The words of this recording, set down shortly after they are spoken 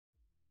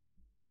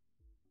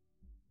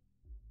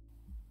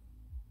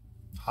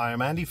Hi,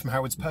 I'm Andy from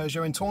Howard's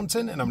Peugeot in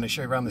Taunton, and I'm going to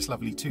show you around this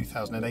lovely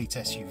 2008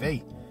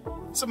 SUV.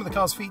 Some of the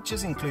car's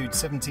features include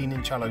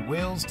 17-inch alloy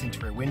wheels,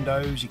 tinted rear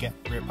windows, you get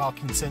rear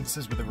parking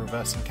sensors with a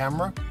reversing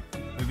camera.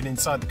 Moving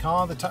inside the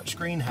car, the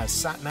touchscreen has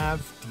sat-nav,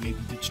 DAB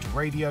digital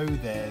radio,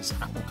 there's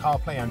Apple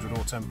CarPlay, Android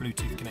Auto and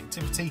Bluetooth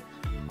connectivity.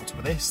 On top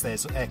of this,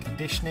 there's air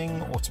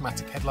conditioning,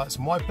 automatic headlights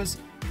and wipers,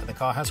 and the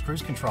car has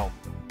cruise control.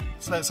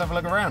 So let's have a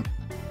look around.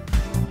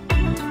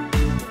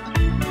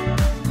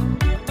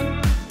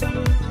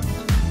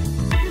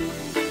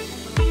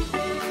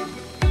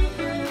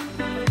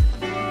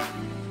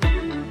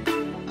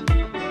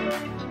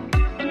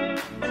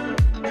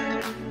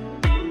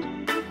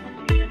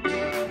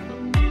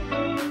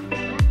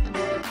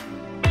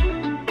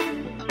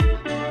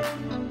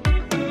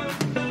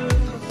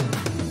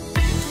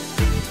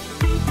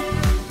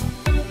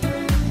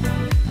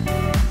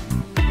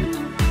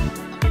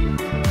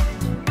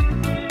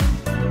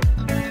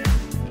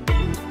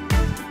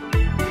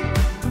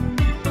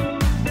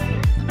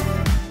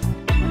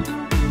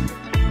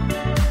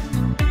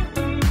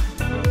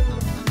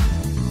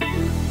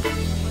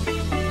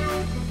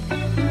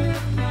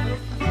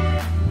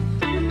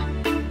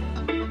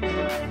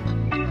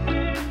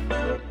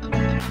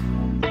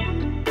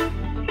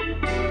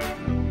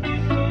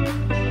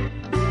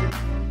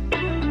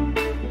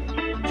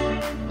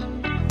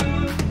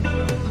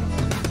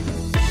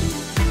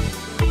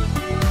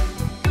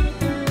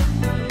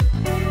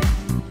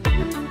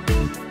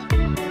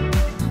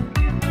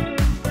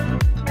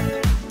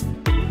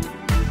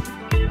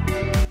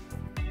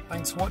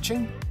 Thanks for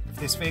watching. If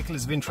this vehicle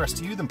is of interest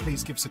to you, then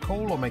please give us a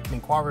call or make an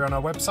inquiry on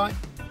our website.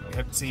 We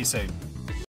hope to see you soon.